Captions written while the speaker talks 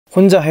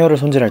혼자 헤어를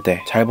손질할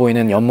때 잘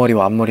보이는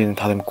옆머리와 앞머리는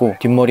다듬고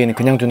뒷머리는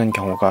그냥 두는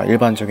경우가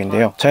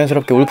일반적인데요.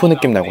 자연스럽게 울프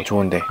느낌 나고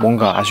좋은데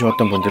뭔가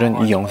아쉬웠던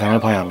분들은 이 영상을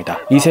봐야 합니다.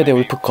 2세대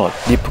울프컷,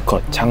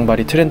 리프컷,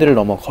 장발이 트렌드를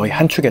넘어 거의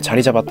한 축에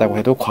자리 잡았다고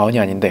해도 과언이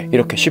아닌데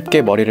이렇게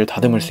쉽게 머리를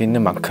다듬을 수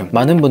있는 만큼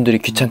많은 분들이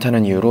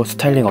귀찮다는 이유로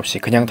스타일링 없이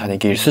그냥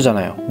다니기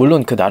일쑤잖아요.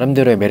 물론 그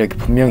나름대로의 매력이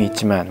분명히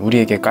있지만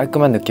우리에게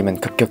깔끔한 느낌은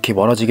급격히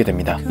멀어지게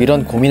됩니다.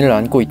 이런 고민을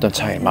안고 있던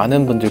차에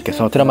많은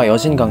분들께서 드라마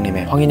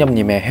여신강림의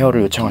황인엽님의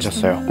헤어를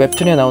요청하셨어요.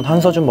 웹툰에 나온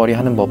한서준 머리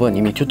하는 법은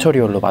이미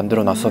튜토리얼로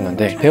만들어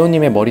놨었는데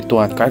배우님의 머리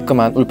또한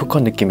깔끔한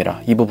울프컷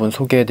느낌이라 이 부분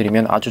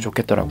소개해드리면 아주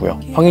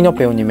좋겠더라고요. 황인엽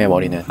배우님의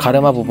머리는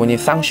가르마 부분이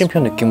쌍쉼표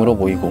느낌으로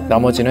보이고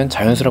나머지는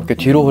자연스럽게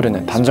뒤로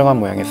흐르는 단정한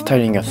모양의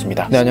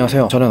스타일링이었습니다. 네,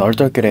 안녕하세요. 저는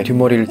얼떨결에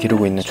뒷머리를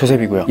기르고 있는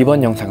조셉이고요.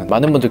 이번 영상은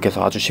많은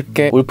분들께서 아주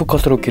쉽게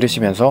울프컷으로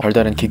기르시면서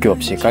별다른 기교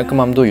없이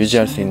깔끔함도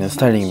유지할 수 있는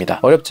스타일링입니다.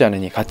 어렵지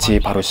않으니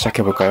같이 바로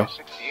시작해볼까요?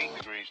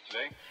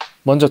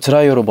 먼저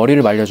드라이어로 머리를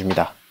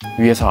말려줍니다.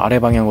 위에서 아래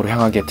방향으로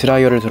향하게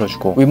드라이어를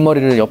들어주고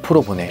윗머리를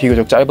옆으로 보내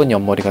비교적 짧은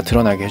옆머리가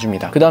드러나게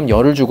해줍니다. 그 다음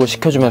열을 주고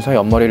식혀주면서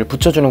옆머리를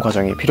붙여주는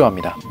과정이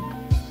필요합니다.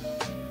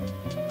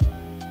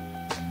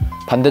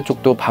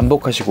 반대쪽도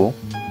반복하시고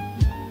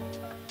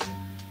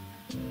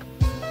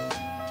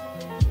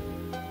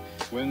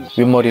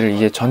윗머리를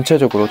이제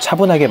전체적으로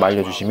차분하게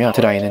말려주시면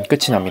드라이는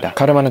끝이 납니다.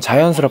 가르마는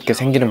자연스럽게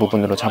생기는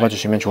부분으로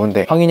잡아주시면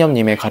좋은데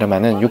황인엽님의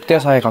가르마는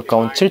 6대4에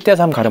가까운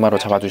 7대3 가르마로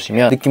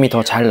잡아주시면 느낌이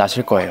더 잘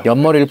나실 거예요.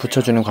 옆머리를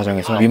붙여주는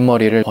과정에서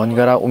윗머리를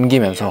번갈아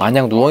옮기면서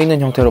마냥 누워있는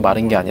형태로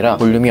마른 게 아니라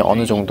볼륨이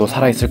어느 정도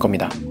살아있을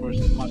겁니다.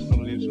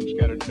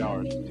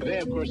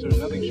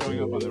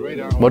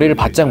 머리를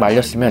바짝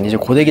말렸으면 이제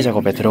고데기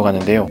작업에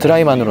들어가는데요.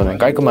 드라이만으로는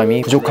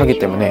깔끔함이 부족하기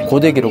때문에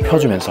고데기로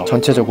펴주면서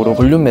전체적으로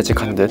볼륨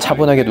매직하는 듯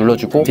차분하게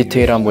눌러주고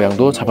디테일한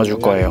모양도 잡아줄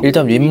거예요.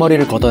 일단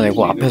윗머리를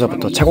걷어내고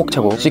앞에서부터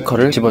차곡차곡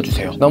C컬을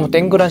집어주세요. 너무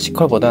땡글한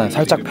C컬보단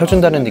살짝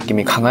펴준다는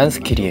느낌이 강한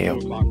스킬이에요.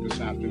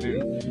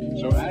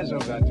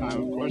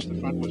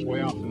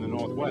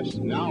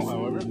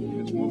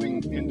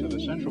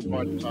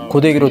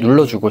 고데기로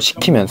눌러주고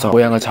식히면서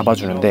모양을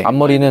잡아주는데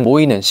앞머리는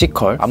모이는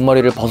C컬,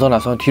 앞머리를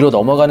벗어나서 뒤로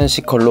넘어가는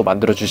C컬로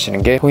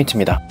만들어주시는 게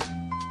포인트입니다.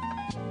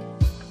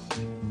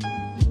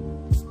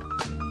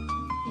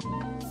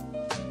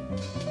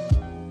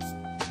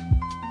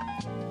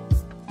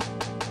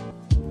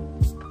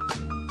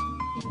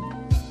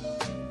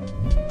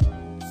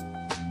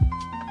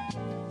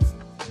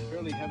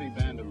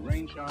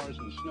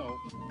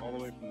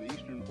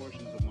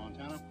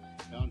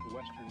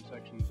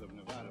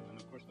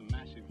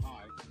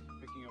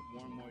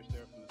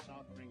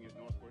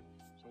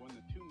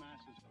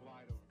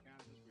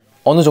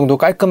 어느 정도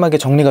깔끔하게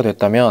정리가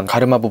됐다면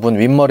가르마 부분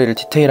윗머리를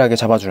디테일하게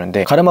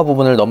잡아주는데 가르마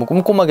부분을 너무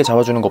꼼꼼하게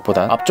잡아주는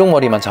것보단 앞쪽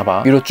머리만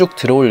잡아 위로 쭉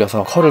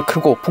들어올려서 컬을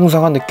크고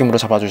풍성한 느낌으로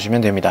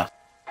잡아주시면 됩니다.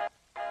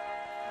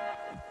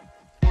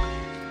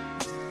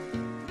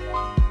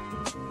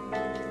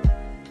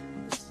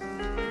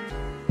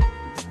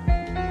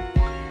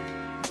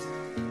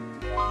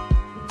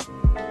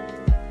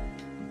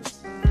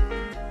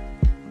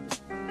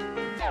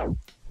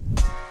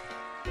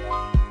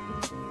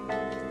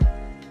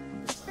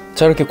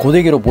 자, 이렇게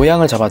고데기로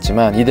모양을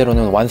잡았지만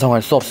이대로는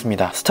완성할 수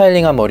없습니다.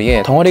 스타일링한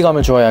머리에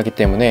덩어리감을 주어야 하기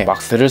때문에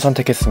왁스를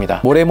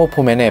선택했습니다.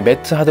 모레모포맨의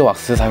매트 하드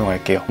왁스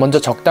사용할게요. 먼저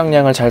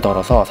적당량을 잘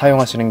덜어서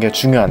사용하시는 게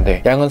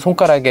중요한데 양은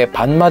손가락의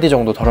반마디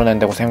정도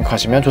덜어낸다고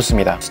생각하시면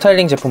좋습니다.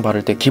 스타일링 제품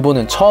바를 때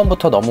기본은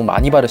처음부터 너무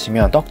많이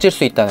바르시면 떡질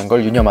수 있다는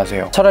걸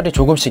유념하세요. 차라리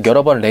조금씩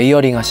여러 번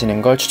레이어링 하시는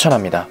걸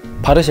추천합니다.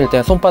 바르실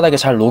땐 손바닥에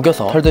잘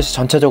녹여서 털듯이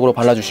전체적으로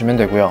발라주시면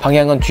되고요.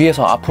 방향은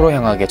뒤에서 앞으로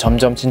향하게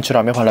점점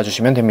진출하며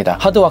발라주시면 됩니다.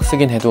 하드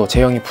왁스긴 해도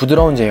제형이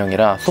부드러운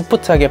제형이라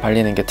소프트하게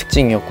발리는 게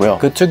특징이었고요.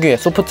 그 특유의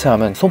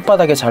소프트함은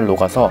손바닥에 잘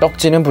녹아서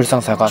떡지는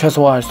불상사가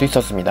최소화할 수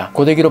있었습니다.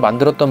 고데기로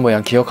만들었던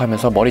모양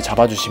기억하면서 머리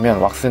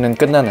잡아주시면 왁스는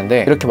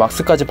끝나는데 이렇게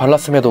왁스까지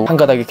발랐음에도 한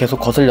가닥이 계속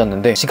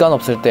거슬렸는데 시간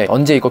없을 때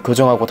언제 이거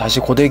교정하고 다시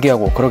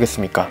고데기하고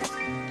그러겠습니까?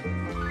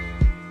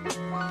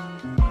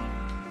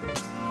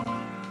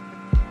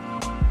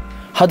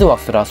 하드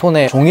왁스라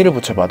손에 종이를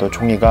붙여봐도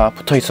종이가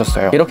붙어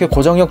있었어요. 이렇게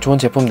고정력 좋은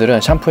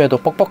제품들은 샴푸에도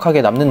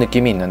뻑뻑하게 남는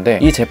느낌이 있는데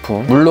이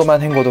제품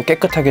물로만 헹궈도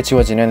깨끗하게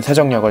지워지는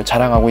세정력을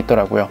자랑하고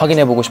있더라고요.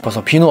 확인해보고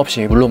싶어서 비누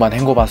없이 물로만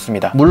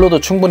헹궈봤습니다. 물로도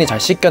충분히 잘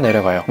씻겨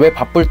내려가요. 왜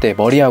바쁠 때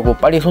머리하고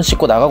빨리 손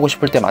씻고 나가고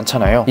싶을 때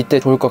많잖아요. 이때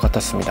좋을 것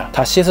같았습니다.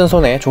 다 씻은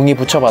손에 종이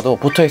붙여봐도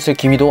붙어있을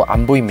기미도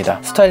안 보입니다.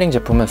 스타일링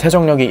제품은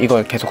세정력이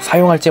이걸 계속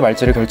사용할지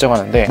말지를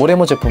결정하는데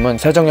모레모 제품은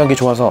세정력이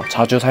좋아서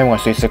자주 사용할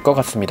수 있을 것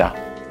같습니다.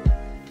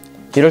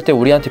 이럴 때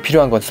우리한테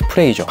필요한 건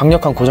스프레이죠.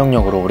 강력한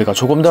고정력으로 우리가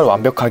조금 더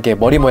완벽하게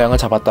머리 모양을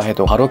잡았다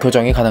해도 바로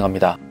교정이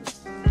가능합니다.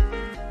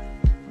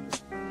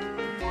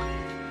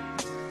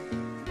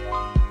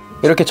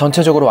 이렇게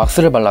전체적으로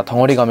왁스를 발라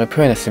덩어리감을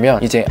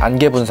표현했으면 이제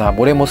안개 분사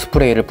모레모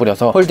스프레이를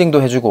뿌려서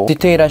홀딩도 해주고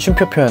디테일한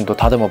쉼표 표현도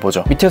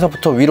다듬어보죠.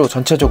 밑에서부터 위로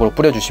전체적으로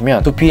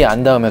뿌려주시면 두피에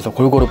안 닿으면서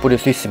골고루 뿌릴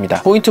수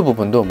있습니다. 포인트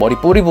부분도 머리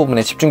뿌리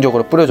부분에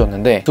집중적으로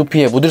뿌려줬는데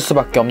두피에 묻을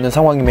수밖에 없는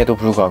상황임에도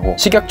불구하고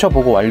식약처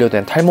보고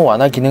완료된 탈모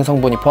완화 기능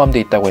성분이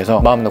포함되어 있다고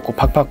해서 마음 놓고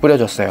팍팍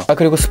뿌려줬어요.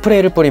 그리고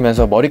스프레이를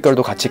뿌리면서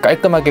머릿결도 같이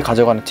깔끔하게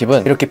가져가는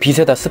팁은 이렇게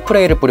빗에다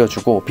스프레이를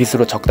뿌려주고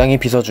빗으로 적당히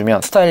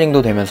빗어주면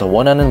스타일링도 되면서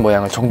원하는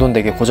모양을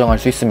정돈되게 고정할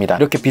수 있습니다.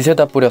 이렇게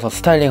빗에다 뿌려서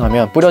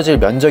스타일링하면 뿌려질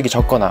면적이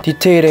적거나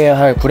디테일해야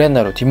할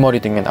구렛나루, 뒷머리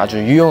등은 아주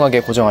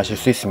유용하게 고정하실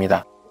수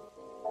있습니다.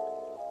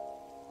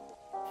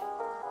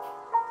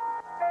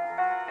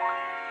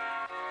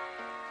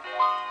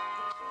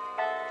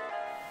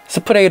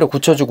 스프레이로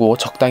굳혀주고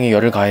적당히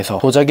열을 가해서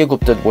도자기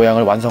굽듯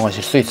모양을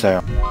완성하실 수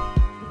있어요.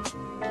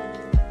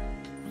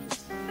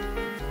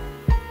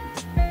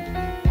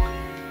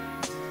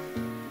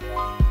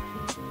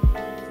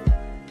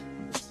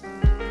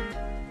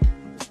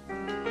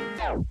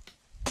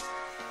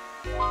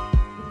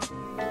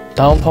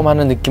 다운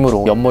펌하는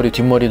느낌으로 옆머리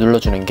뒷머리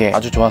눌러주는 게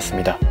아주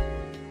좋았습니다.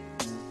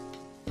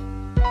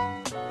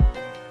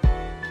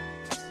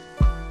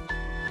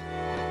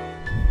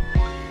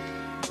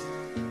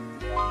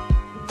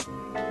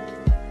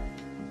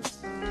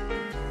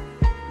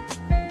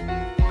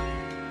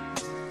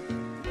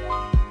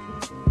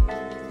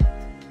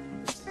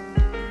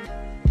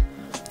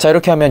 자,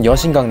 이렇게 하면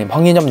여신강림,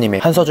 황인엽님의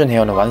한서준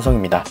헤어는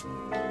완성입니다.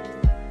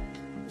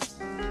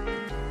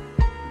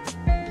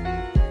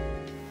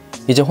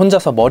 이제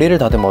혼자서 머리를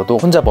다듬어도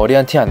혼자 머리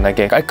한 티 안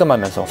나게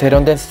깔끔하면서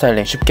세련된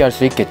스타일링 쉽게 할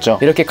수 있겠죠.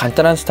 이렇게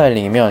간단한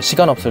스타일링이면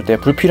시간 없을 때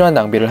불필요한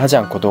낭비를 하지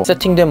않고도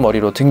세팅된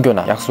머리로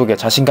등교나 약속에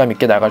자신감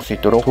있게 나갈 수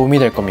있도록 도움이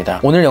될 겁니다.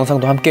 오늘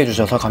영상도 함께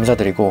해주셔서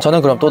감사드리고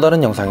저는 그럼 또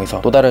다른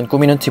영상에서 또 다른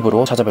꾸미는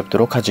팁으로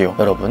찾아뵙도록 하지요.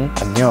 여러분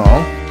안녕.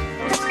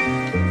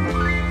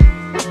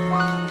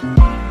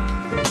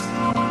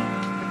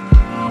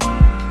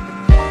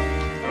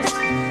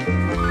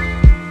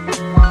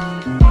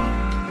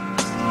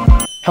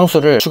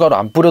 향수를 추가로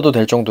안 뿌려도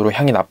될 정도로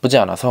향이 나쁘지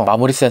않아서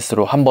마무리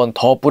센스로 한 번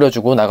더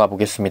뿌려주고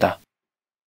나가보겠습니다.